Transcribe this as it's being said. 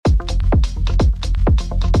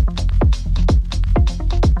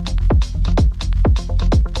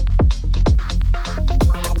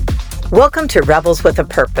Welcome to Rebels with a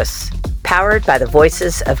Purpose, powered by the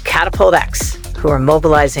voices of Catapult X, who are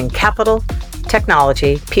mobilizing capital,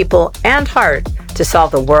 technology, people, and heart to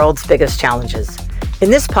solve the world's biggest challenges.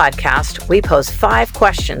 In this podcast, we pose 5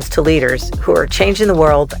 questions to leaders who are changing the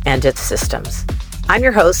world and its systems. I'm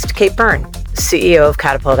your host, Kate Byrne, CEO of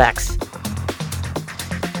Catapult X.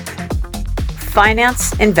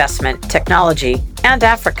 Finance, investment, technology, and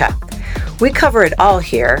Africa. We cover it all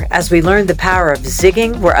here as we learn the power of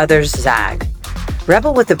zigging where others zag.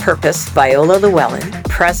 Rebel with a Purpose, Viola Llewellyn,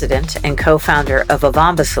 president and co-founder of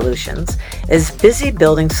Avamba Solutions, is busy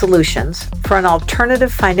building solutions for an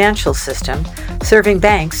alternative financial system serving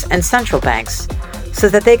banks and central banks so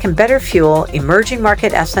that they can better fuel emerging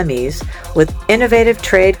market SMEs with innovative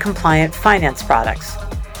trade-compliant finance products.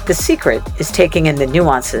 The secret is taking in the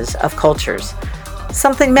nuances of cultures,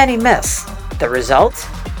 something many miss. The result?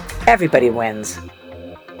 Everybody wins.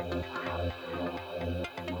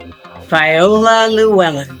 Viola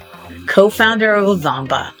Llewellyn, co-founder of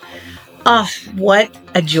Avamba. Oh, what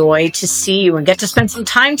a joy to see you and get to spend some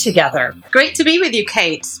time together. Great to be with you,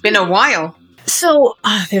 Kate. It's been a while. So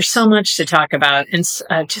there's so much to talk about and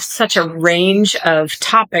just such a range of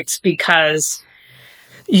topics because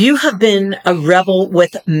you have been a rebel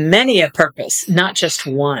with many a purpose, not just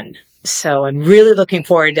one. So I'm really looking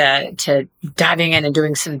forward to diving in and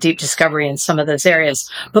doing some deep discovery in some of those areas.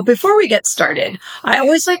 But before we get started, I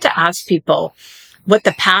always like to ask people what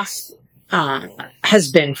the path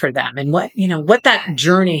has been for them and what that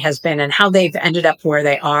journey has been and how they've ended up where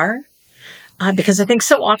they are. Because I think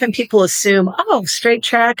so often people assume, straight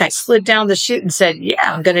track. I slid down the chute and said,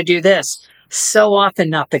 yeah, I'm going to do this. So often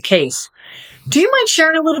not the case. Do you mind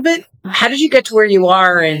sharing a little bit? How did you get to where you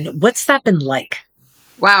are and what's that been like?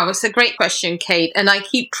 Wow, it's a great question, Kate. And I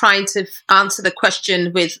keep trying to answer the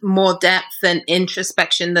question with more depth and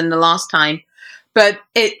introspection than the last time. But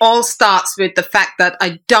it all starts with the fact that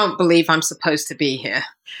I don't believe I'm supposed to be here.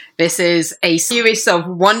 This is a series of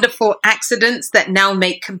wonderful accidents that now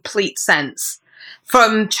make complete sense.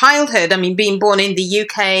 From childhood, being born in the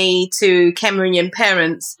UK to Cameroonian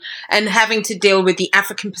parents and having to deal with the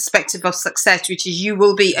African perspective of success, which is you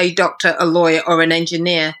will be a doctor, a lawyer, or an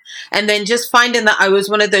engineer. And then just finding that I was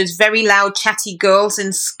one of those very loud, chatty girls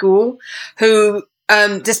in school who,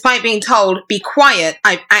 despite being told, be quiet,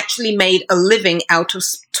 I've actually made a living out of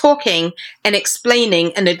talking and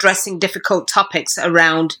explaining and addressing difficult topics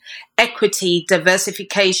around equity,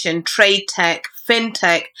 diversification, trade tech,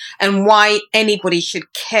 fintech, and why anybody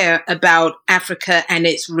should care about Africa and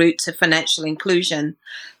its route to financial inclusion.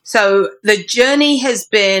 So the journey has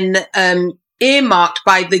been earmarked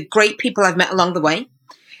by the great people I've met along the way.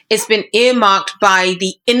 It's been earmarked by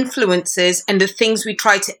the influences and the things we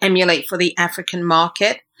try to emulate for the African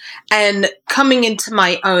market, and coming into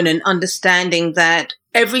my own and understanding that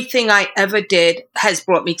everything I ever did has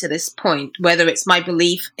brought me to this point, whether it's my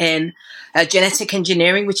belief in genetic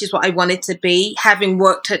engineering, which is what I wanted to be, having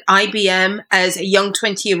worked at IBM as a young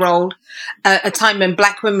 20-year-old, a time when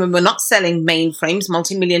Black women were not selling mainframes,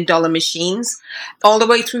 multi-million-dollar machines, all the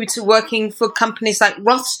way through to working for companies like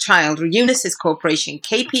Rothschild, Unisys Corporation,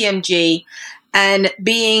 KPMG, and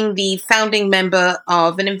being the founding member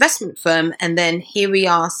of an investment firm. And then here we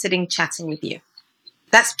are sitting chatting with you.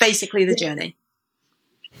 That's basically the journey.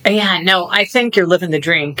 Yeah, no, I think you're living the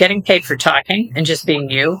dream, getting paid for talking and just being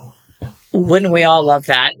you. Wouldn't we all love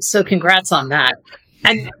that? So congrats on that.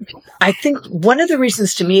 And I think one of the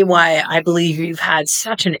reasons to me why I believe you've had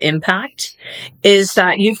such an impact is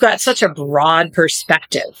that you've got such a broad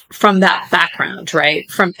perspective from that background, right?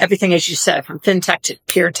 From everything, as you said, from fintech to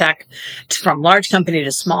peer tech, from large company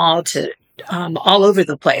to small to all over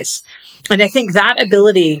the place. And I think that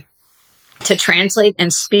ability to translate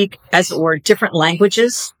and speak, as it were, different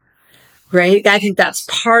languages, right? I think that's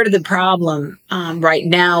part of the problem right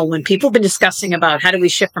now when people have been discussing about how do we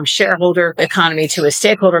shift from shareholder economy to a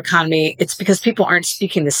stakeholder economy. It's because people aren't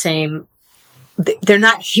speaking the same. They're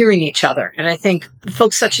not hearing each other. And I think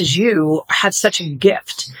folks such as you have such a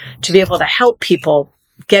gift to be able to help people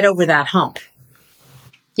get over that hump.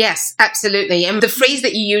 Yes, absolutely. And the phrase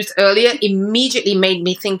that you used earlier immediately made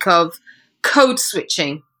me think of code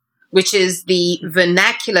switching, which is the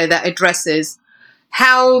vernacular that addresses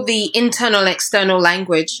how the internal external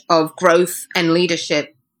language of growth and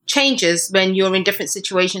leadership changes when you're in different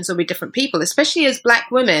situations or with different people. Especially as Black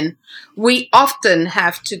women, we often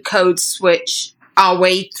have to code switch our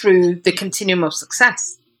way through the continuum of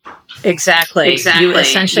success. Exactly. You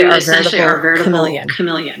essentially are a veritable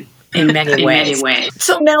chameleon. In many ways.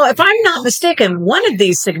 So now, if I'm not mistaken, one of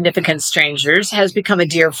these significant strangers has become a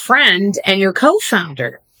dear friend and your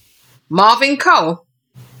co-founder. Marvin Cole.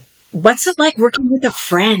 What's it like working with a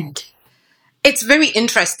friend? It's very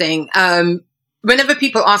interesting. Whenever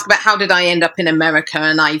people ask about how did I end up in America,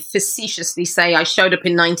 and I facetiously say I showed up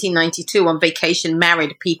in 1992 on vacation,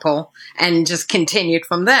 married people, and just continued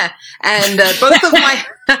from there. And both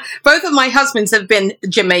of my husbands have been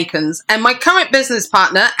Jamaicans, and my current business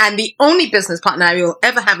partner, and the only business partner I will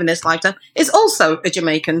ever have in this lifetime, is also a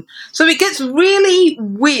Jamaican. So it gets really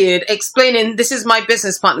weird explaining this is my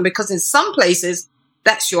business partner, because in some places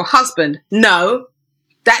that's your husband. No,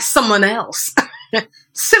 that's someone else.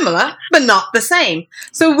 Similar, but not the same.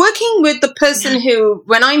 So working with the person who,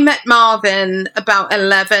 when I met Marvin about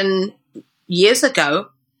 11 years ago,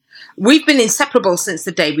 we've been inseparable since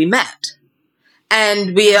the day we met.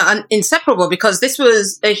 And we are inseparable because this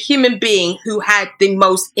was a human being who had the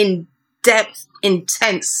most in-depth,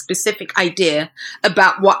 intense, specific idea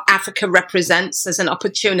about what Africa represents as an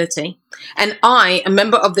opportunity. And I, a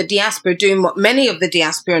member of the diaspora, doing what many of the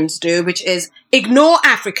diasporans do, which is ignore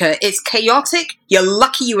Africa. It's chaotic. You're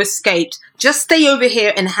lucky you escaped. Just stay over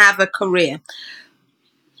here and have a career.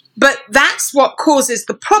 But that's what causes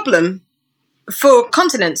the problem for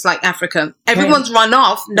continents like Africa. Everyone's run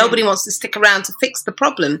off. Nobody wants to stick around to fix the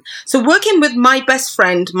problem. So working with my best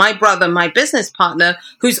friend, my brother, my business partner,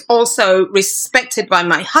 who's also respected by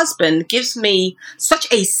my husband, gives me such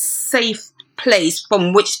a safe place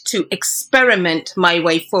from which to experiment my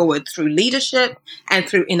way forward through leadership and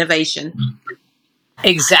through innovation.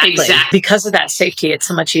 Exactly. Because of that safety, it's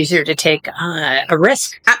so much easier to take a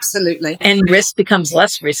risk. Absolutely. And risk becomes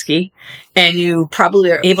less risky, and you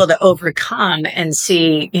probably are able to overcome and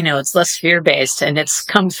see, it's less fear-based, and it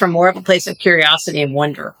comes from more of a place of curiosity and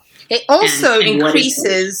wonder. It also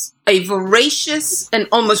increases a voracious and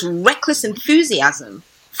almost reckless enthusiasm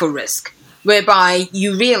for risk, whereby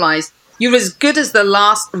you realize you're as good as the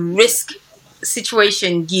last risk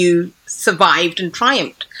situation you survived and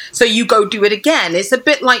triumphed. So you go do it again. It's a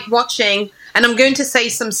bit like watching, and I'm going to say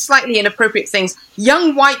some slightly inappropriate things,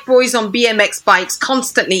 young white boys on BMX bikes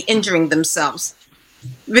constantly injuring themselves,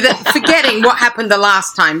 forgetting what happened the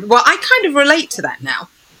last time. Well, I kind of relate to that now.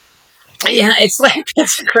 Yeah, it's like,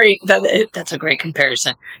 that's great. That's a great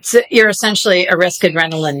comparison. So you're essentially a risk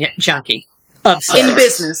adrenaline junkie in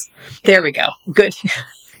business. There we go. Good.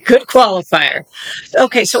 Good qualifier.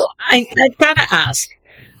 Okay, so I've got to ask,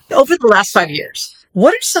 over the last 5 years,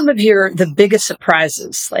 what are some of the biggest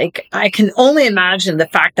surprises? Like, I can only imagine the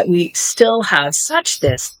fact that we still have such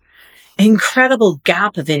this incredible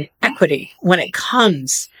gap of inequity when it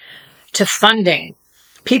comes to funding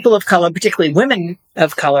people of color, particularly women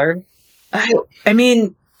of color. I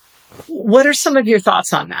mean, what are some of your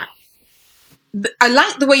thoughts on that? I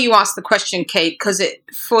like the way you asked the question, Kate, because it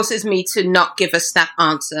forces me to not give a snap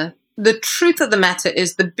answer. The truth of the matter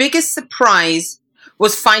is the biggest surprise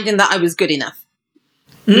was finding that I was good enough.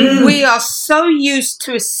 We are so used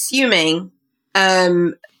to assuming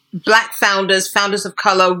Black founders of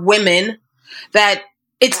color, women, that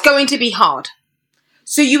it's going to be hard.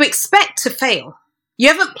 So you expect to fail. You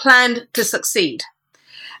haven't planned to succeed.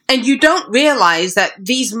 And you don't realize that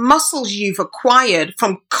these muscles you've acquired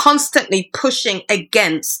from constantly pushing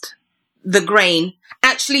against the grain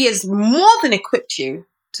actually has more than equipped you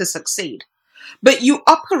to succeed. But you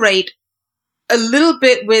operate a little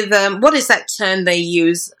bit with, what is that term they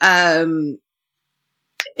use?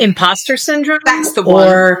 Imposter syndrome? That's the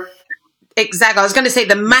one. Exactly. I was going to say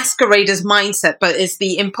the masquerader's mindset, but it's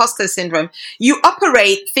the imposter syndrome. You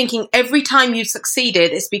operate thinking every time you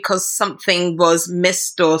succeeded, it's because something was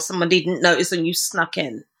missed or someone didn't notice and you snuck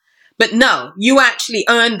in. But no, you actually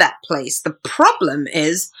earned that place. The problem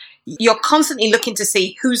is you're constantly looking to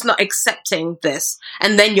see who's not accepting this.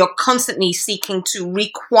 And then you're constantly seeking to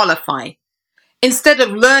requalify instead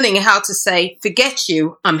of learning how to say, forget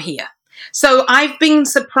you, I'm here. So I've been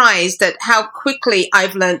surprised at how quickly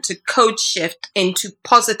I've learned to code shift into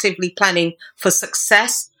positively planning for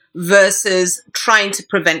success versus trying to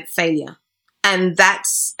prevent failure. And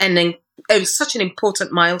that's such an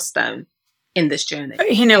important milestone in this journey.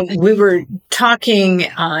 We were talking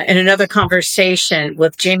in another conversation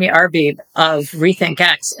with Jamie Arbib of Rethink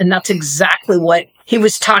X, and that's exactly what he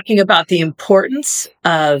was talking about, the importance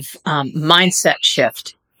of mindset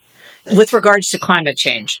shift with regards to climate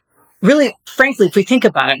change. Really, frankly, if we think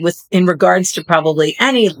about it, in regards to probably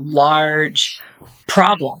any large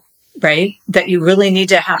problem, right, that you really need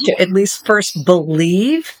to have to at least first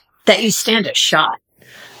believe that you stand a shot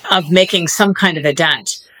of making some kind of a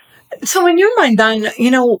dent. So in your mind, then,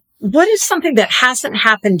 what is something that hasn't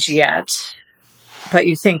happened yet, but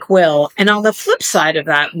you think will? And on the flip side of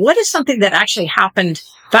that, what is something that actually happened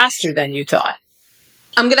faster than you thought?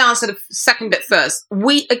 I'm going to answer the second bit first.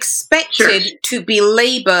 We expected to be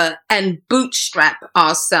labor and bootstrap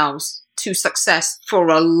ourselves to success for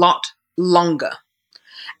a lot longer.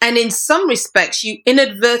 And in some respects, you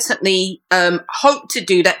inadvertently hope to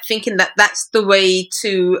do that, thinking that that's the way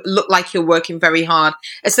to look like you're working very hard.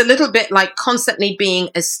 It's a little bit like constantly being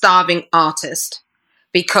a starving artist,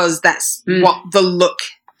 because that's what the look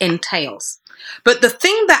entails. But the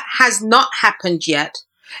thing that has not happened yet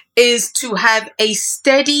is to have a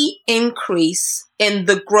steady increase in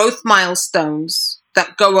the growth milestones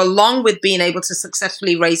that go along with being able to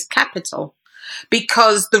successfully raise capital,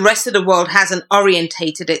 because the rest of the world hasn't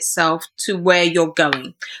orientated itself to where you're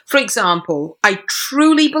going. For example, I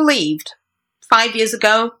truly believed 5 years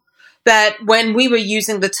ago that when we were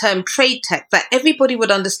using the term trade tech, that everybody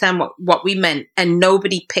would understand what we meant, and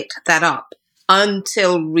nobody picked that up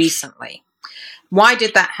until recently. Why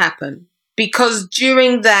did that happen? Because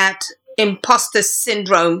during that imposter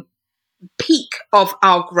syndrome peak of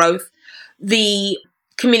our growth, the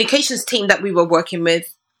communications team that we were working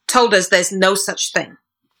with told us there's no such thing.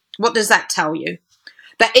 What does that tell you?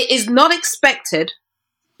 That it is not expected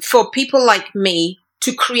for people like me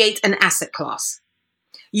to create an asset class.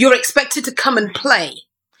 You're expected to come and play.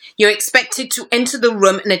 You're expected to enter the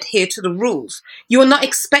room and adhere to the rules. You are not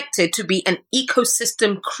expected to be an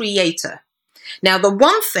ecosystem creator. Now, the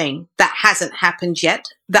one thing that hasn't happened yet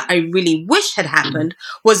that I really wish had happened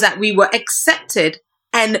was that we were accepted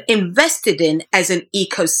and invested in as an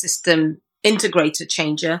ecosystem integrator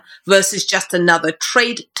changer versus just another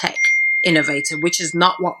trade tech innovator, which is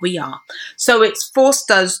not what we are. So it's forced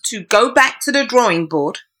us to go back to the drawing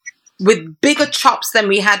board with bigger chops than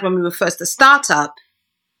we had when we were first a startup,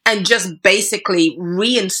 and just basically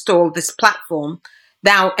reinstall this platform.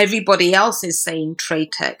 Now everybody else is saying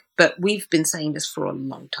trade tech, but we've been saying this for a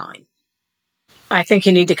long time. I think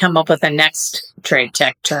you need to come up with a next trade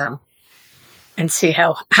tech term and see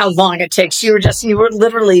how long it takes. You were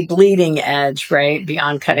literally bleeding edge, right?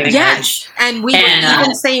 Beyond cutting edge. Yes. And we were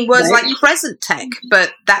even saying words like present tech,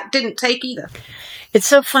 but that didn't take either. It's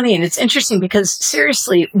so funny, and it's interesting because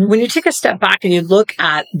seriously, when you take a step back and you look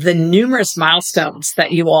at the numerous milestones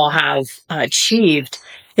that you all have achieved,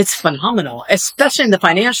 it's phenomenal, especially in the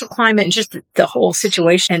financial climate and just the whole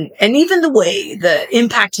situation, and even the way the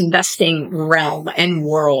impact investing realm and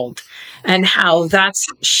world and how that's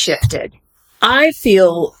shifted. I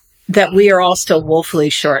feel that we are all still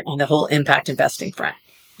woefully short on the whole impact investing front.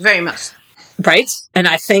 Very much. Right? And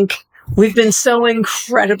I think we've been so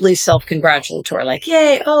incredibly self-congratulatory, like,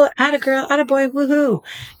 yay, oh, atta girl, atta boy, woohoo.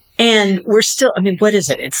 And we're still, I mean, what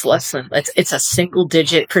is it? It's it's a single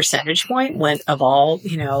digit percentage point of all,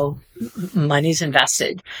 money's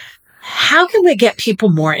invested. How can we get people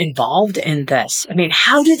more involved in this? I mean,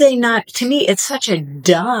 how do they not, to me, it's such a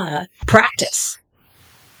duh practice.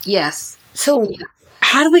 Yes. So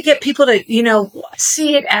how do we get people to,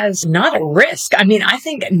 see it as not a risk? I mean, I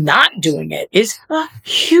think not doing it is a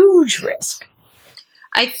huge risk.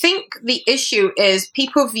 I think the issue is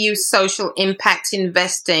people view social impact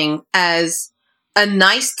investing as a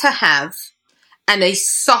nice to have and a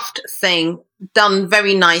soft thing done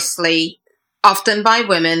very nicely, often by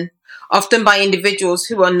women, often by individuals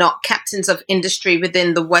who are not captains of industry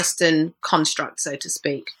within the Western construct, so to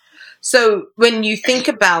speak. So when you think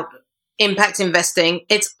about impact investing,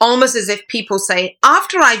 it's almost as if people say,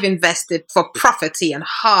 after I've invested for property and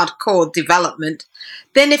hardcore development,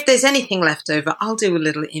 then if there's anything left over, I'll do a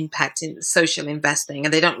little impact in social investing.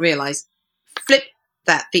 And they don't realize, flip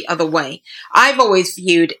that the other way. I've always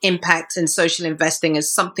viewed impact and social investing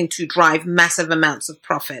as something to drive massive amounts of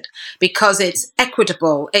profit because it's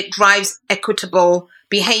equitable. It drives equitable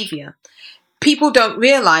behavior. People don't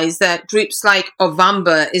realize that groups like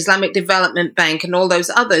Ovamba, Islamic Development Bank, and all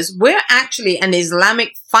those others, we're actually an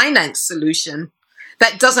Islamic finance solution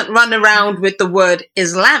that doesn't run around with the word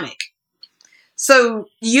Islamic. So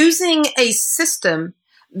using a system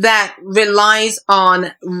that relies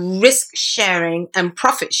on risk sharing and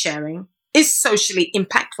profit sharing is socially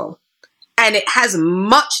impactful. And it has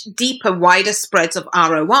much deeper, wider spreads of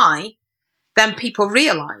ROI than people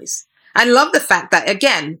realize. I love the fact that,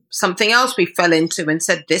 again, something else we fell into and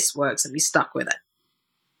said this works and we stuck with it.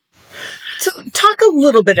 So talk a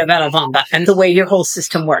little bit about Ovamba and the way your whole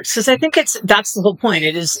system works, because I think that's the whole point.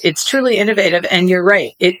 It's truly innovative, and you're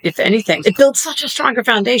right. If anything, it builds such a stronger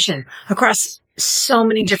foundation across so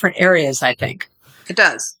many different areas, I think. It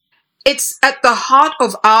does. It's at the heart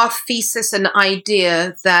of our thesis and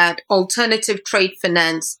idea that alternative trade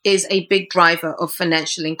finance is a big driver of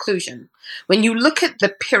financial inclusion. When you look at the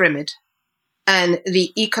pyramid and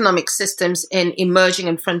the economic systems in emerging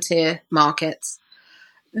and frontier markets,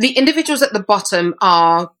 the individuals at the bottom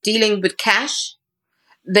are dealing with cash.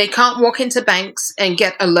 They can't walk into banks and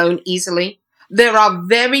get a loan easily. There are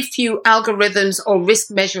very few algorithms or risk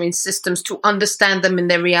measuring systems to understand them in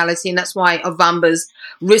their reality. And that's why Ovamba's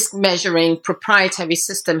risk measuring proprietary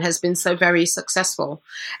system has been so very successful.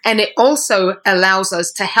 And it also allows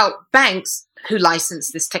us to help banks who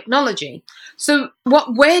license this technology. So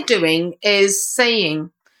what we're doing is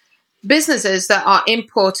saying businesses that are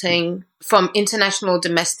importing from international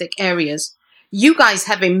domestic areas, you guys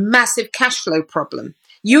have a massive cash flow problem.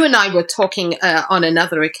 You and I were talking on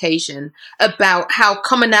another occasion about how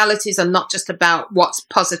commonalities are not just about what's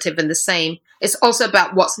positive and the same. It's also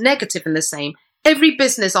about what's negative and the same. Every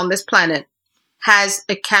business on this planet has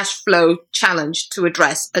a cash flow challenge to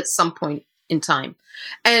address at some point in time.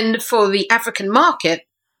 And for the African market,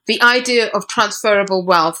 the idea of transferable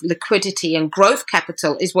wealth, liquidity, and growth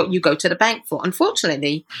capital is what you go to the bank for.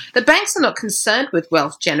 Unfortunately, the banks are not concerned with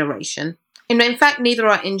wealth generation. And in fact, neither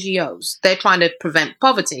are NGOs. They're trying to prevent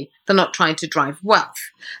poverty. They're not trying to drive wealth.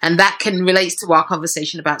 And that can relate to our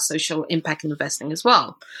conversation about social impact investing as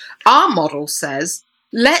well. Our model says,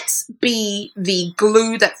 let's be the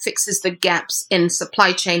glue that fixes the gaps in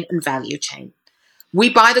supply chain and value chain. We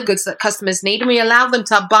buy the goods that customers need and we allow them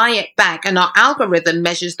to buy it back. And our algorithm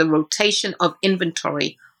measures the rotation of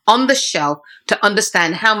inventory on the shelf to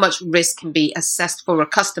understand how much risk can be assessed for a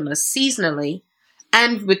customer seasonally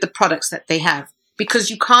and with the products that they have. Because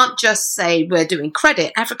you can't just say we're doing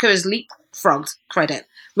credit. Africa has leapfrogged credit.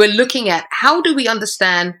 We're looking at how do we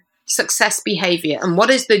understand success behavior and what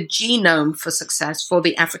is the genome for success for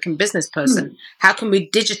the African business person? How can we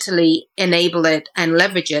digitally enable it and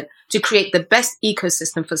leverage it to create the best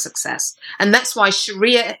ecosystem for success? And that's why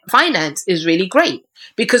Sharia finance is really great,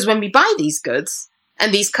 because when we buy these goods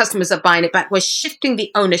and these customers are buying it back, we're shifting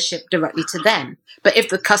the ownership directly to them. But if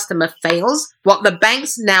the customer fails, what the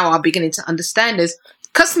banks now are beginning to understand is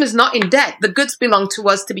customers not in debt. The goods belong to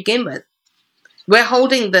us to begin with. We're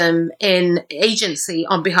holding them in agency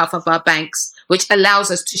on behalf of our banks, which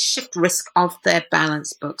allows us to shift risk off their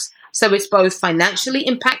balance books. So it's both financially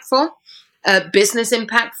impactful, business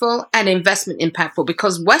impactful, and investment impactful,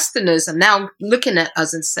 because Westerners are now looking at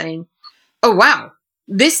us and saying, oh, wow,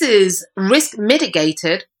 this is risk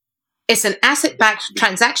mitigated. It's an asset-backed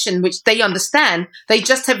transaction, which they understand. They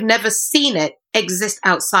just have never seen it exist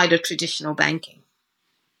outside of traditional banking.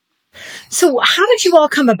 So how did you all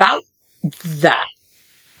come about that?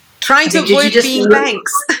 Trying to avoid being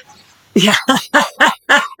banks. Yeah.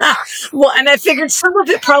 Well, and I figured some of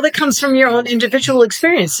it probably comes from your own individual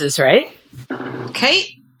experiences, right?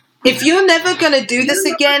 Okay. If you're never going to do this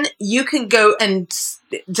again, you can go and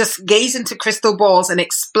just gaze into crystal balls and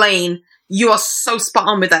explain. You are so spot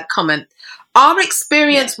on with that comment. Our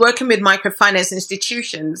experience working with microfinance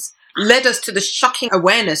institutions led us to the shocking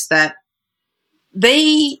awareness that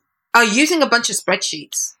they are using a bunch of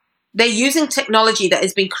spreadsheets. They're using technology that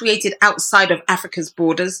has been created outside of Africa's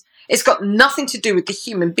borders. It's got nothing to do with the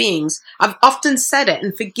human beings. I've often said it,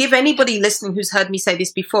 and forgive anybody listening who's heard me say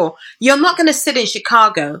this before. You're not going to sit in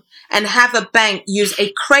Chicago and have a bank use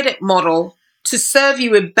a credit model to serve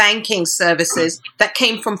you with banking services that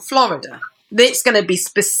came from Florida. It's going to be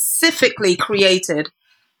specifically created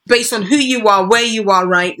based on who you are, where you are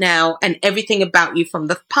right now, and everything about you from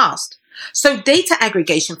the past. So data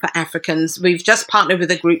aggregation for Africans, we've just partnered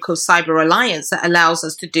with a group called Cyber Alliance that allows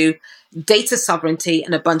us to do data sovereignty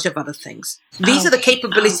and a bunch of other things. These are the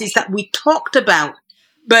capabilities that we talked about,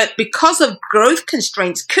 but because of growth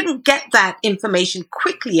constraints, couldn't get that information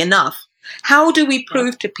quickly enough. How do we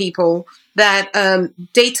prove to people that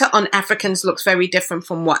data on Africans looks very different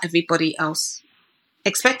from what everybody else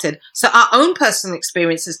expected? So our own personal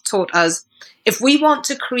experiences taught us, if we want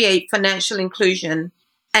to create financial inclusion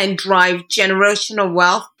and drive generational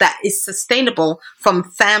wealth that is sustainable from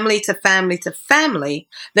family to family to family,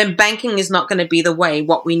 then banking is not going to be the way.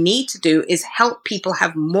 What we need to do is help people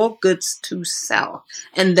have more goods to sell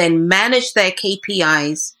and then manage their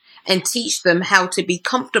KPIs and teach them how to be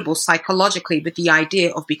comfortable psychologically with the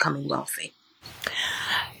idea of becoming wealthy.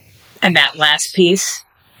 And that last piece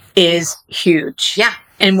is huge. Yeah.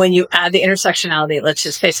 And when you add the intersectionality, let's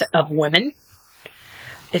just face it, of women,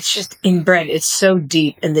 it's just inbred. It's so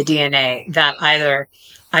deep in the DNA that either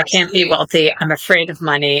I can't be wealthy, I'm afraid of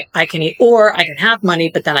money, I can eat, or I can have money,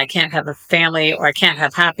 but then I can't have a family, or I can't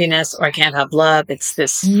have happiness, or I can't have love. It's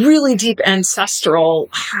this really deep ancestral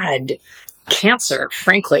had cancer,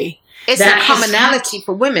 frankly. It's a commonality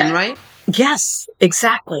for women, right? Yes,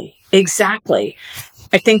 exactly. Exactly.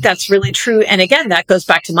 I think that's really true. And again, that goes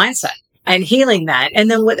back to mindset and healing that. And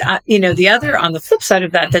then what, the other on the flip side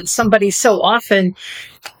of that somebody so often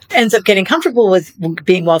ends up getting comfortable with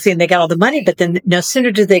being wealthy and they get all the money, but then no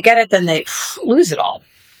sooner do they get it than they lose it all.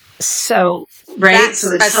 So, right? That's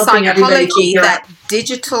So a it's helping everybody psychology figure that out.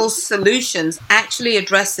 digital solutions actually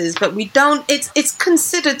addresses, but we don't, it's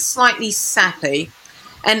considered slightly sappy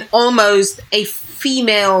and almost a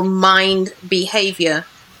female mind behavior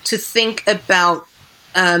to think about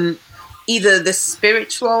either the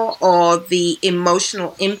spiritual or the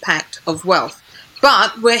emotional impact of wealth.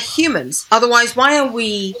 But we're humans. Otherwise, why are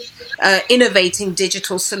we innovating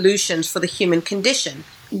digital solutions for the human condition?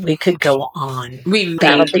 We could go on. We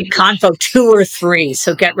That'll be Convo 2 or 3.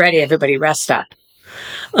 So get ready, everybody. Rest up.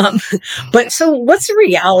 But so what's the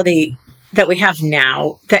reality that we have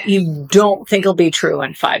now that you don't think will be true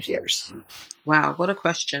in 5 years? Wow, what a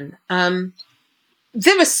question.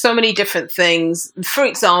 There are so many different things. For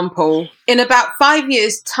example, in about 5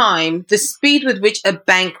 years' time, the speed with which a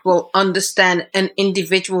bank will understand an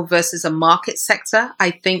individual versus a market sector,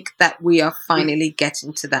 I think that we are finally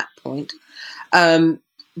getting to that point.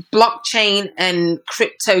 Blockchain and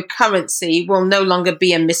cryptocurrency will no longer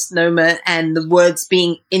be a misnomer, and the words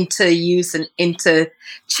being interused and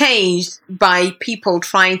interchanged by people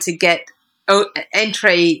trying to get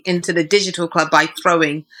entry into the digital club by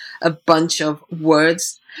throwing a bunch of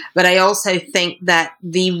words. But I also think that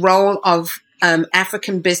the role of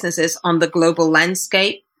African businesses on the global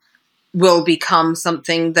landscape will become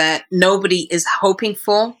something that nobody is hoping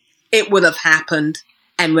for. It would have happened,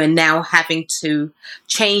 and we're now having to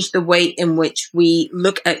change the way in which we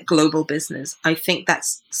look at global business. I think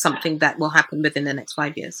that's something that will happen within the next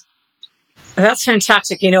 5 years. That's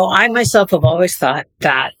fantastic. I myself have always thought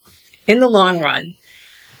that in the long run,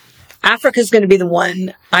 Africa is going to be the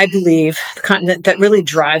one, I believe, the continent that really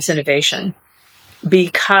drives innovation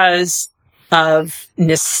because of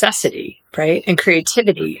necessity, right? And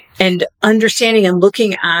creativity and understanding and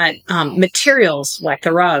looking at materials like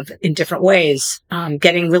thereof in different ways,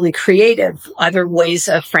 getting really creative, other ways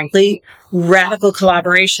of, frankly, radical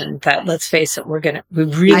collaboration that, let's face it, we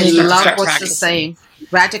really I need to love start what practicing. you're saying.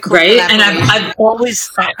 Radical Right? collaboration. And I've always,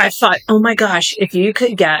 I thought, oh my gosh, if you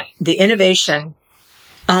could get the innovation,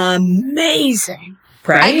 amazing,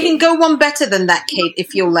 right? I can go one better than that, Kate,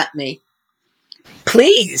 if you'll let me.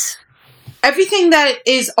 Please. Everything that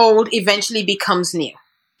is old eventually becomes new.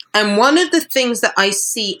 And one of the things that I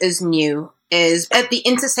see as new is at the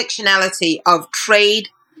intersectionality of trade,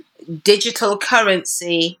 digital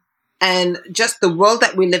currency, and just the world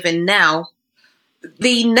that we live in now.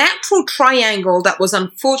 The natural triangle that was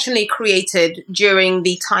unfortunately created during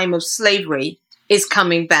the time of slavery is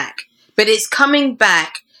coming back. But it's coming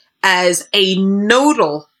back as a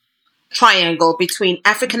nodal triangle between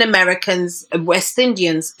African Americans, West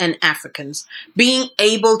Indians, and Africans being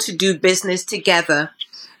able to do business together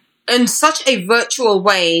in such a virtual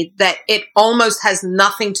way that it almost has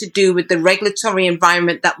nothing to do with the regulatory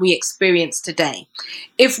environment that we experience today.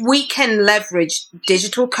 If we can leverage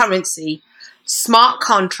digital currency, smart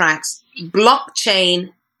contracts,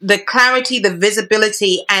 blockchain, the clarity, the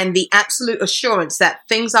visibility, and the absolute assurance that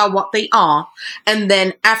things are what they are, and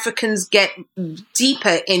then Africans get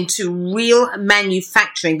deeper into real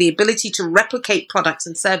manufacturing, the ability to replicate products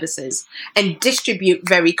and services and distribute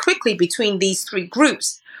very quickly between these three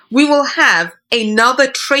groups, we will have another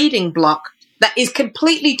trading block that is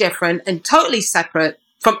completely different and totally separate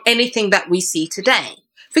from anything that we see today.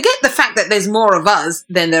 Forget the fact that there's more of us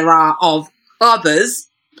than there are of others,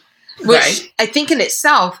 which Right. I think in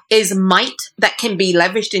itself is might that can be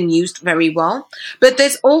leveraged and used very well. But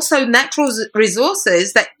there's also natural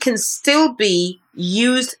resources that can still be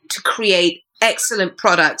used to create excellent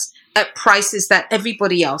products at prices that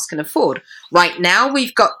everybody else can afford. Right now,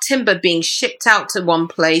 we've got timber being shipped out to one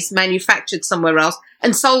place, manufactured somewhere else,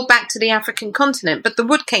 and sold back to the African continent. But the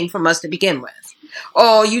wood came from us to begin with.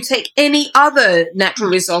 Or you take any other natural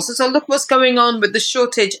resources, or look what's going on with the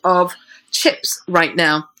shortage of chips right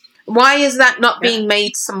now. Why is that not being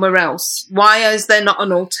made somewhere else? Why is there not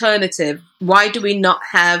an alternative? Why do we not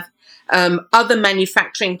have other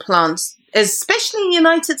manufacturing plants, especially in the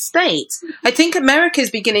United States? I think America is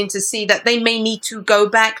beginning to see that they may need to go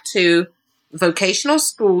back to vocational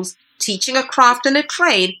schools, teaching a craft and a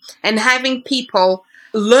trade, and having people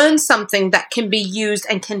learn something that can be used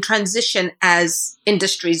and can transition as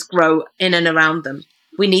industries grow in and around them.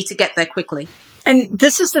 We need to get there quickly. And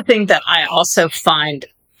this is the thing that I also find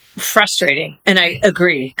frustrating, and I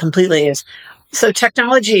agree completely, is so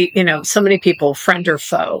technology, so many people, friend or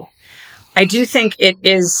foe. I do think it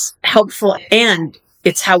is helpful and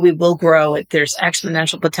it's how we will grow. There's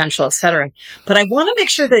exponential potential, et cetera. But I want to make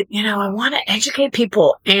sure that, I want to educate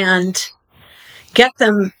people and get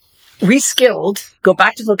them reskilled, go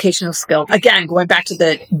back to vocational skill. Again, going back to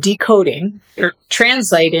the decoding or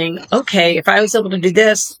translating. Okay, if I was able to do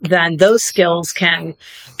this, then those skills can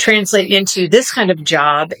translate into this kind of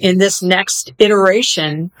job in this next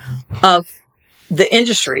iteration of the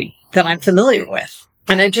industry that I'm familiar with.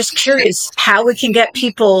 And I'm just curious how we can get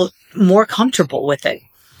people more comfortable with it.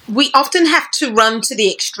 We often have to run to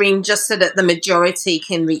the extreme just so that the majority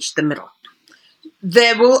can reach the middle.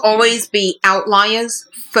 There will always be outliers,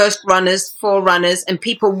 first runners, forerunners, and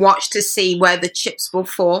people watch to see where the chips will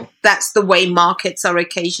fall. That's the way markets are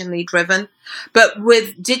occasionally driven. But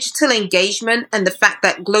with digital engagement and the fact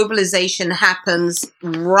that globalization happens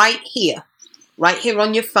right here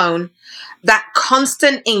on your phone, that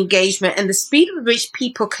constant engagement and the speed with which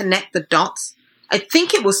people connect the dots, I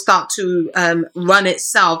think it will start to run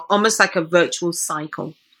itself almost like a virtual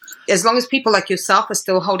cycle. As long as people like yourself are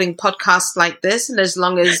still holding podcasts like this, and as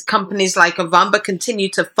long as companies like Avamba continue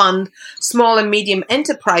to fund small and medium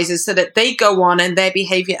enterprises so that they go on and their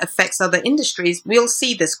behavior affects other industries, we'll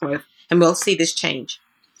see this growth and we'll see this change.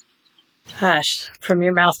 Gosh, from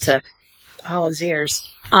your mouth to all his ears.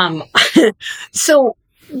 So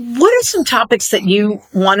what are some topics that you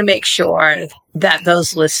want to make sure that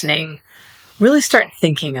those listening really start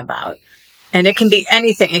thinking about? And it can be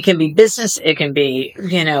anything. It can be business. It can be,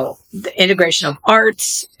 the integration of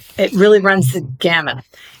arts. It really runs the gamut.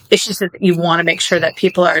 Issues that you want to make sure that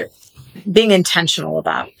people are being intentional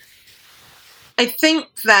about. I think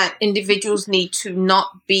that individuals need to not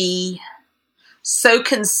be so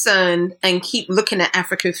concerned and keep looking at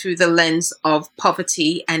Africa through the lens of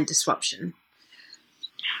poverty and disruption.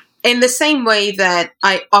 In the same way that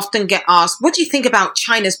I often get asked, what do you think about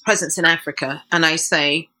China's presence in Africa? And I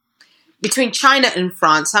say, between China and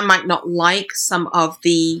France, I might not like some of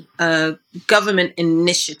the government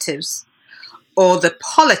initiatives or the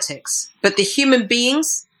politics, but the human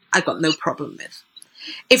beings, I've got no problem with.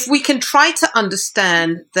 If we can try to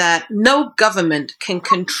understand that no government can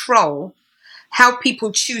control how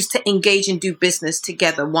people choose to engage and do business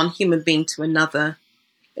together, one human being to another,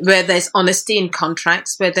 where there's honesty in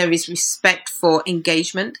contracts, where there is respect for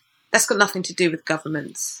engagement, that's got nothing to do with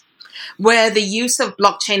governments. Where the use of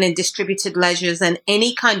blockchain and distributed ledgers and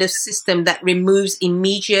any kind of system that removes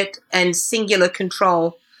immediate and singular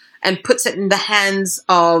control and puts it in the hands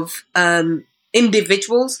of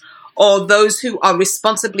individuals or those who are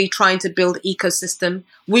responsibly trying to build ecosystem,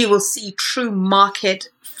 we will see true market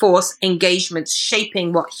force engagements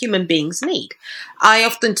shaping what human beings need. I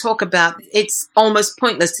often talk about it's almost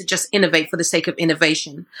pointless to just innovate for the sake of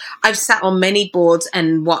innovation. I've sat on many boards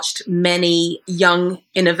and watched many young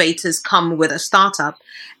innovators come with a startup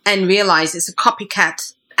and realize it's a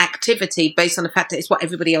copycat activity based on the fact that it's what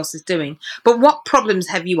everybody else is doing. But what problems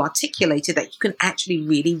have you articulated that you can actually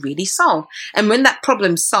really, really solve? And when that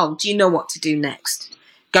problem's solved, you know what to do next.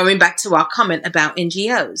 Going back to our comment about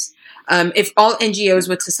NGOs. If all NGOs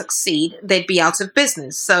were to succeed, they'd be out of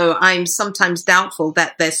business. So I'm sometimes doubtful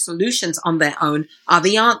that their solutions on their own are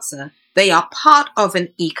the answer. They are part of an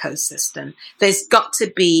ecosystem. There's got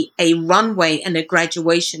to be a runway and a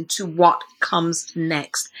graduation to what comes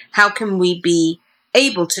next. How can we be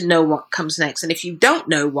able to know what comes next? And if you don't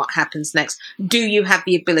know what happens next, do you have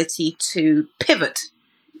the ability to pivot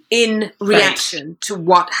in reaction to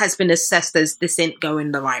what has been assessed as this ain't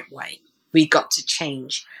going the right way? We got to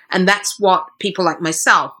change. And that's what people like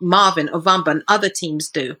myself, Marvin, Avamba, and other teams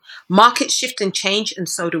do. Markets shift and change, and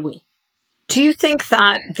so do we. Do you think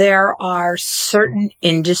that there are certain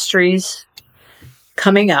industries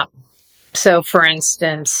coming up? So, for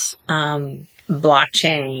instance,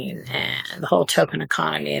 blockchain and the whole token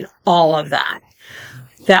economy and all of that,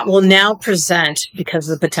 that will now present, because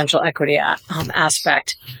of the potential equity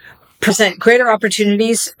aspect, present greater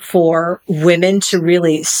opportunities for women to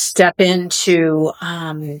really step into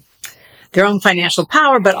their own financial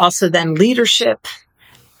power, but also then leadership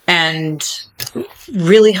and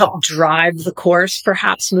really help drive the course,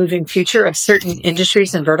 perhaps moving future of certain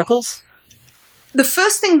industries and verticals? The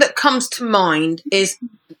first thing that comes to mind is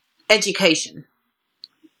education.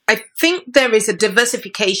 I think there is a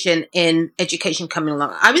diversification in education coming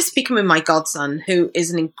along. I was speaking with my godson, who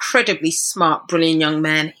is an incredibly smart, brilliant young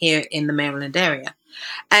man here in the Maryland area.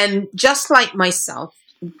 And just like myself,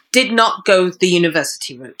 did not go the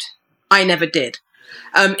university route. I never did.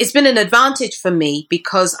 It's been an advantage for me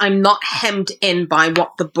because I'm not hemmed in by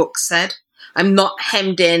what the book said. I'm not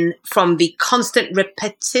hemmed in from the constant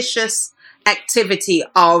repetitious activity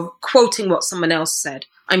of quoting what someone else said.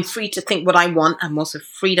 I'm free to think what I want. I'm also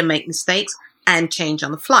free to make mistakes and change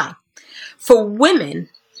on the fly. For women,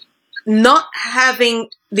 not having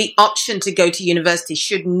the option to go to university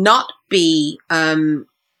should not be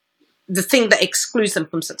the thing that excludes them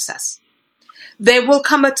from success. There will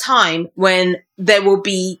come a time when there will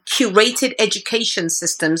be curated education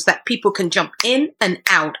systems that people can jump in and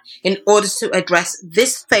out in order to address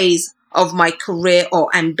this phase of my career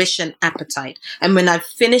or ambition appetite. And when I've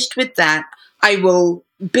finished with that, I will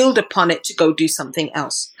build upon it to go do something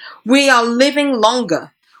else. We are living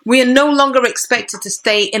longer. We are no longer expected to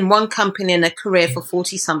stay in one company and a career for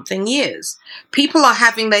 40-something years. People are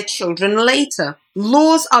having their children later.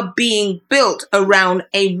 Laws are being built around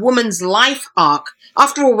a woman's life arc.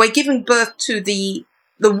 After all, we're giving birth to the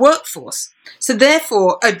workforce. So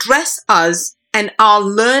therefore, address us and our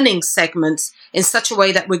learning segments in such a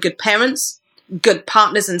way that we're good parents, good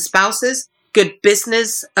partners and spouses, good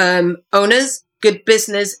business owners, good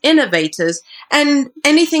business innovators, and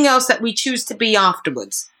anything else that we choose to be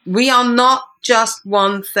afterwards. We are not just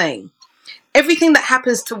one thing. Everything that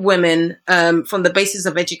happens to women from the basis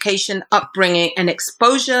of education, upbringing, and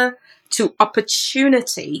exposure to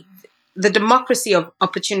opportunity, the democracy of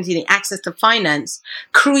opportunity, the access to finance,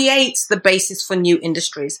 creates the basis for new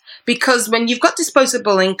industries. Because when you've got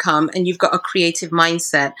disposable income and you've got a creative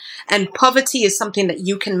mindset, and poverty is something that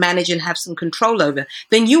you can manage and have some control over,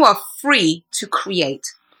 then you are free to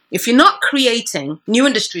create. If you're not creating, new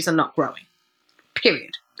industries are not growing.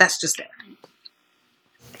 Period. That's just it.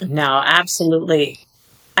 No, absolutely.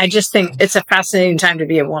 I just think it's a fascinating time to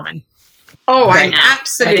be a woman. Oh, I'm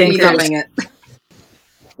absolutely loving it.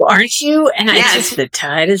 Aren't you? And yes. I just, the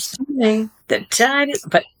tide is turning. The tide is,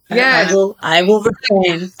 but yeah. I will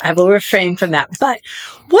refrain. I will refrain from that. But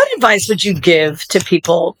what advice would you give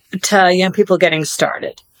to young people getting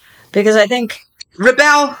started? Because I think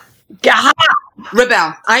rebel.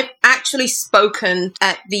 I've actually spoken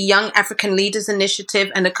at the Young African Leaders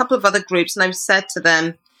Initiative and a couple of other groups, and I've said to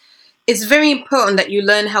them, it's very important that you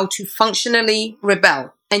learn how to functionally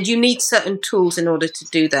rebel, and you need certain tools in order to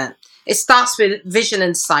do that. It starts with vision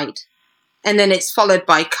and sight, and then it's followed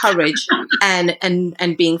by courage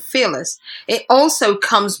and being fearless. It also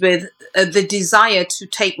comes with the desire to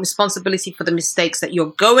take responsibility for the mistakes that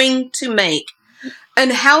you're going to make,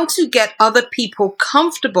 and how to get other people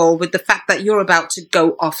comfortable with the fact that you're about to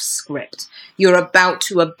go off script. You're about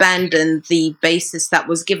to abandon the basis that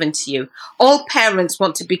was given to you. All parents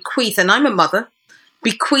want to bequeath, and I'm a mother,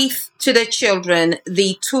 bequeath to their children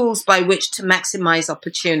the tools by which to maximize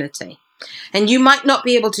opportunity. And you might not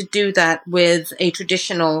be able to do that with a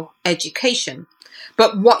traditional education.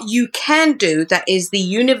 But what you can do that is the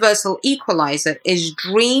universal equalizer is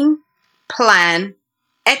dream, plan,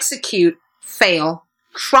 execute, fail,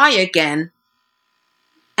 try again,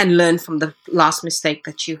 and learn from the last mistake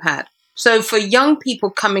that you had. So for young people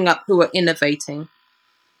coming up who are innovating,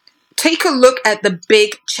 take a look at the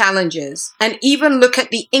big challenges and even look at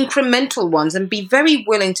the incremental ones and be very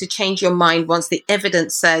willing to change your mind once the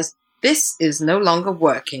evidence says this is no longer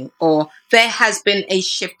working or there has been a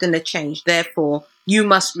shift and a change. Therefore, you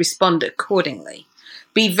must respond accordingly.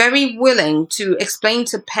 Be very willing to explain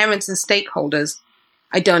to parents and stakeholders,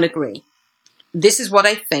 I don't agree. This is what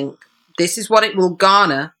I think. This is what it will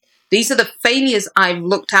garner. These are the failures I've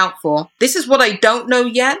looked out for. This is what I don't know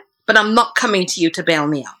yet, but I'm not coming to you to bail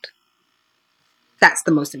me out. That's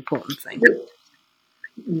the most important thing.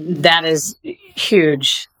 That is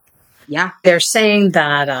huge. Yeah. They're saying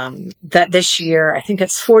that that this year, I think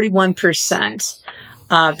it's 41%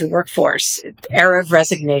 of the workforce, era of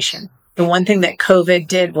resignation. The one thing that COVID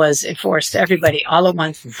did was it forced everybody all at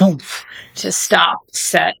once to stop,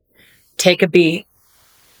 set, take a beat,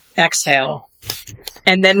 exhale,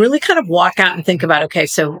 and then really kind of walk out and think about, okay,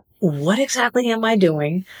 so what exactly am I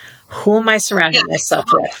doing? Who am I surrounding myself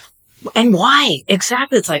with? And why?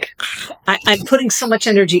 Exactly. It's like, I'm putting so much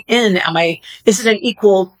energy in. Is it an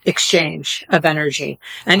equal exchange of energy?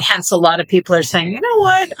 And hence a lot of people are saying, you know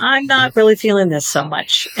what? I'm not really feeling this so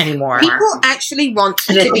much anymore. People actually want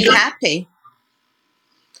to be happy.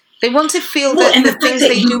 They want to feel that the things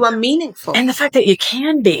they do are meaningful. And the fact that you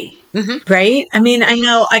can be, right? I mean,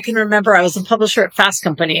 I can remember I was a publisher at Fast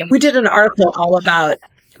Company. We did an article all about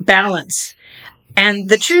balance. And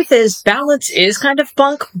the truth is, balance is kind of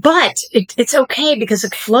bunk, but it's okay because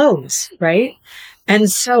it flows, right?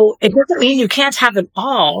 And so it doesn't mean you can't have it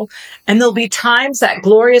all. And there'll be times, that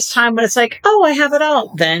glorious time when it's like, oh, I have it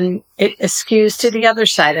all. Then it skews to the other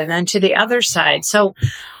side and then to the other side. So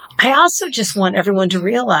I also just want everyone to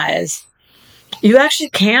realize you actually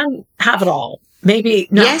can have it all. Maybe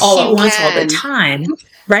not all at once all the time,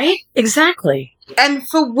 right? Exactly. And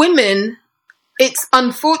for women, it's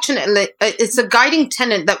unfortunately, it's a guiding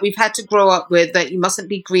tenet that we've had to grow up with, that you mustn't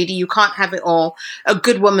be greedy, you can't have it all. A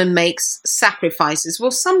good woman makes sacrifices. Well,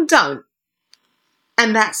 some don't.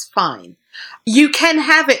 And that's fine. You can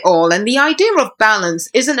have it all. And the idea of balance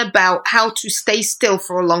isn't about how to stay still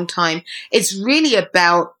for a long time. It's really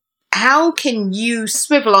about how can you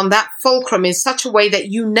swivel on that fulcrum in such a way that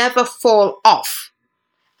you never fall off.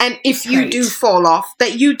 And if you do fall off,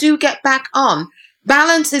 that you do get back on.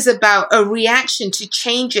 Balance is about a reaction to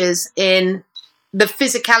changes in the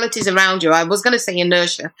physicalities around you. I was going to say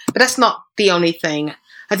inertia, but that's not the only thing.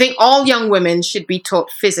 I think all young women should be taught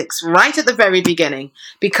physics right at the very beginning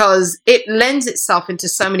because it lends itself into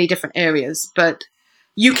so many different areas. But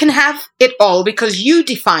you can have it all because you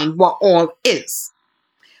define what all is.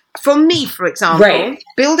 For me, for example,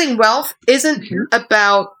 building wealth isn't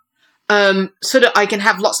about so that I can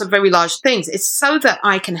have lots of very large things. It's so that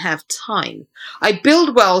I can have time. I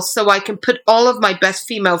build wealth so I can put all of my best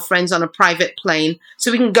female friends on a private plane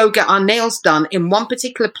so we can go get our nails done in one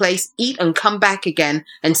particular place, eat and come back again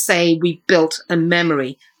and say we built a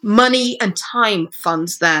memory. Money and time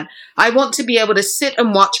funds that. I want to be able to sit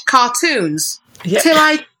and watch cartoons till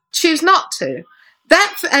I choose not to.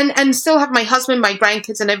 That and still have my husband, my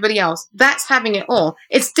grandkids and everybody else. That's having it all.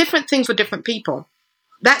 It's different things for different people.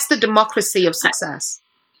 That's the democracy of success.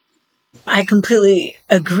 I completely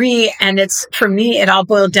agree. And it's, for me, it all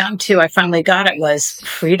boiled down to, I finally got it, was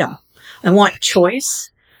freedom. I want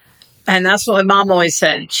choice. And that's what my mom always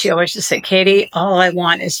said. She always just said, Katie, all I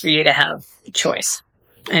want is for you to have choice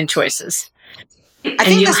and choices. I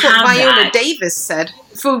think that's what Viola Davis said.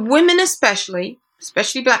 For women especially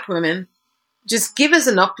Black women, just give us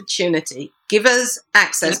an opportunity, give us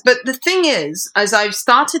access. But the thing is, as I've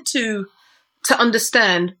started to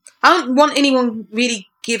understand, I don't want anyone really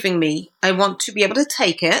giving me. I want to be able to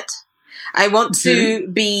take it. I want to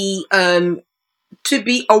be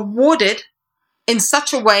awarded in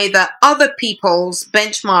such a way that other people's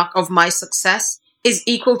benchmark of my success is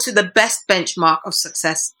equal to the best benchmark of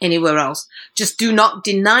success anywhere else. Just do not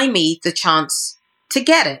deny me the chance to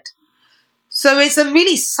get it. So it's a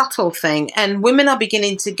really subtle thing, and women are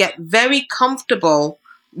beginning to get very comfortable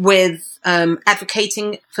with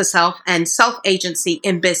advocating for self and self-agency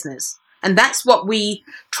in business. And that's what we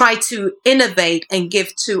try to innovate and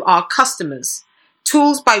give to our customers,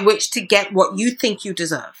 tools by which to get what you think you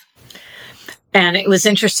deserve. And it was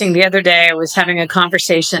interesting. The other day, I was having a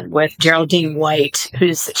conversation with Geraldine White,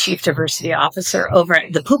 who's the Chief Diversity Officer over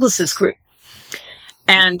at the Publicis Group.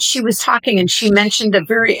 And she was talking and she mentioned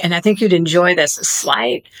and I think you'd enjoy this,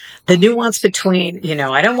 the nuance between,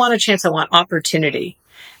 I don't want a chance, I want opportunity.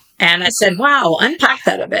 And I said, wow, unpack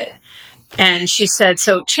that a bit. And she said,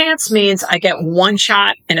 so chance means I get one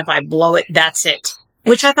shot, and if I blow it, that's it,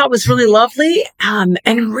 which I thought was really lovely and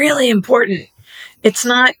really important. It's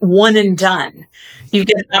not one and done. You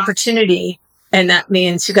get an opportunity, and that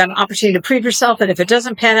means you got an opportunity to prove yourself. And if it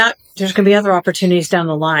doesn't pan out, there's going to be other opportunities down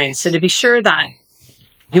the line. So to be sure that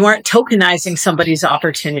you aren't tokenizing somebody's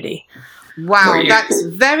opportunity. Wow, that's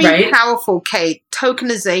very powerful, Kate.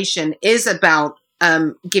 Tokenization is about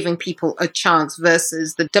giving people a chance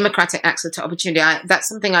versus the democratic access to opportunity. That's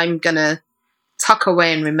something I'm going to tuck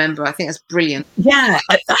away and remember. I think that's brilliant. Yeah,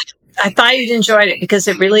 I thought you'd enjoyed it because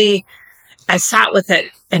it really, I sat with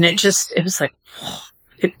it and it was like,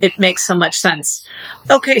 it makes so much sense.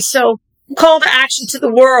 Okay, so call to action to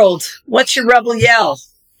the world. What's your rebel yell?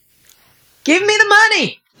 Give me the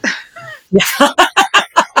money.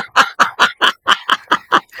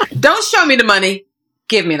 Don't show me the money.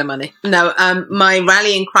 Give me the money. No, my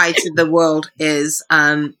rallying cry to the world is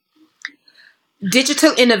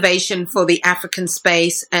digital innovation for the African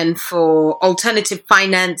space and for alternative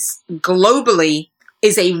finance globally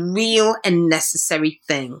is a real and necessary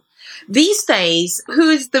thing. These days, who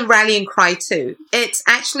is the rallying cry to? It's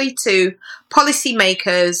actually to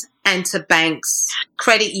policymakers and to banks,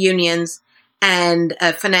 credit unions, and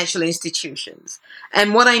financial institutions.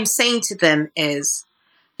 And what I'm saying to them is,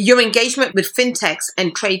 your engagement with fintechs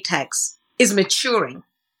and trade techs is maturing.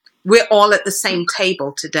 We're all at the same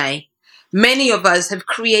table today. Many of us have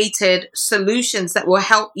created solutions that will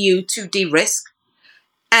help you to de-risk.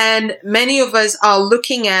 And many of us are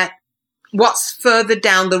looking at what's further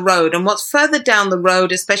down the road. And what's further down the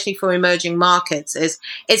road, especially for emerging markets, is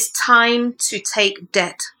it's time to take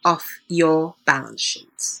debt off your balance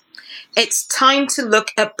sheets. It's time to look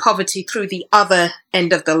at poverty through the other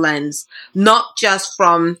end of the lens, not just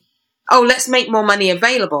from, let's make more money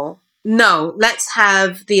available. No, let's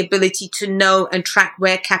have the ability to know and track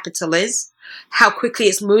where capital is, how quickly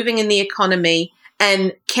it's moving in the economy,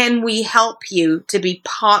 and can we help you to be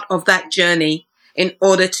part of that journey in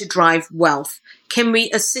order to drive wealth? can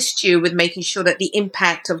we assist you with making sure that the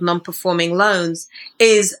impact of non-performing loans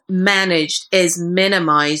is managed, is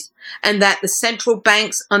minimized, and that the central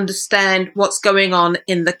banks understand what's going on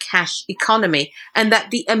in the cash economy, and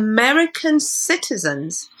that the American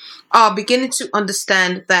citizens are beginning to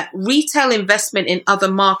understand that retail investment in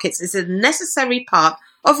other markets is a necessary part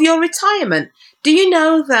of your retirement. Do you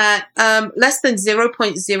know that less than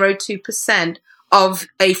 0.02% of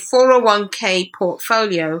a 401k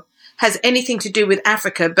portfolio has anything to do with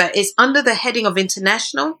Africa, but it's under the heading of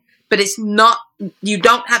international, but it's not, you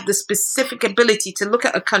don't have the specific ability to look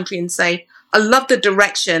at a country and say, I love the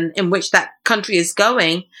direction in which that country is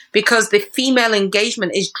going because the female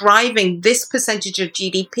engagement is driving this percentage of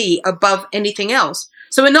GDP above anything else.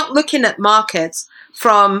 So we're not looking at markets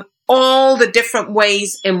from all the different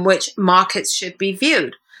ways in which markets should be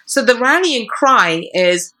viewed. So the rallying cry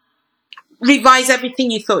is revise everything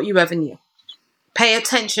you thought you ever knew. Pay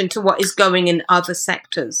attention to what is going in other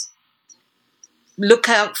sectors. Look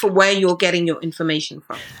out for where you're getting your information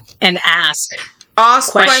from. And ask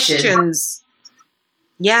questions.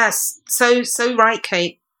 Yes. So right,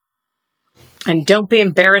 Kate. And don't be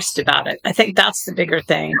embarrassed about it. I think that's the bigger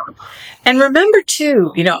thing. And remember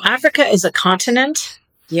too, Africa is a continent.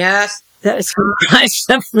 Yes. That is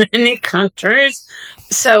comprised of many countries.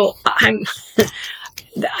 So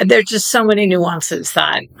there's just so many nuances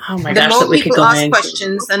that, oh my gosh, that we could go into. The more people ask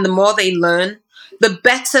questions and the more they learn, the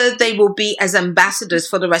better they will be as ambassadors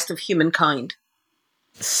for the rest of humankind.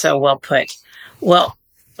 So well put. Well,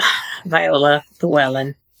 Viola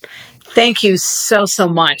Llewellyn, thank you so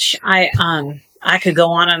much. I could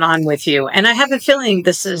go on and on with you. And I have a feeling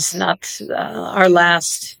this is not our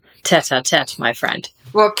last tete-a-tete, my friend.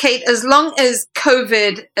 Well, Kate, as long as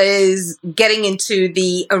COVID is getting into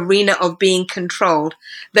the arena of being controlled,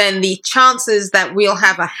 then the chances that we'll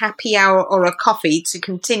have a happy hour or a coffee to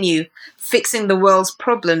continue fixing the world's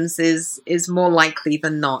problems is more likely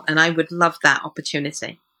than not. And I would love that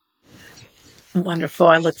opportunity. Wonderful.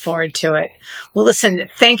 I look forward to it. Well, listen,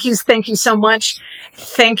 thank you so much.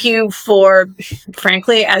 Thank you for,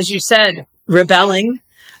 frankly, as you said, rebelling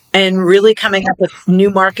and really coming up with new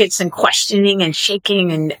markets and questioning and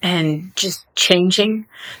shaking and just changing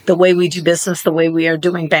the way we do business, the way we are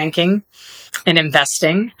doing banking and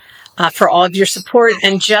investing, for all of your support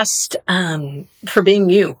and just for being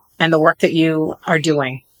you and the work that you are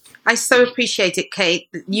doing. I so appreciate it, Kate.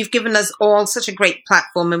 You've given us all such a great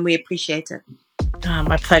platform and we appreciate it.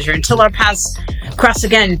 My pleasure. Until our paths cross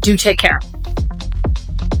again, do take care.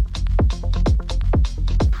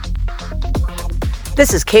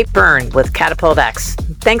 This is Kate Byrne with Catapult X.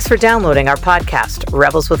 Thanks for downloading our podcast,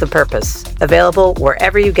 Rebels with a Purpose, available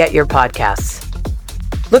wherever you get your podcasts.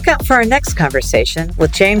 Look out for our next conversation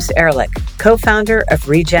with James Ehrlich, co-founder of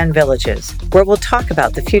Regen Villages, where we'll talk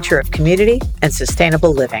about the future of community and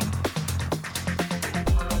sustainable living.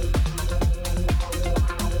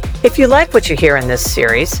 If you like what you hear in this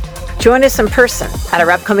series, join us in person at our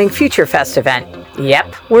upcoming Future Fest event.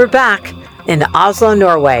 Yep, we're back in Oslo,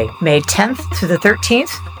 Norway, May 10th to the 13th.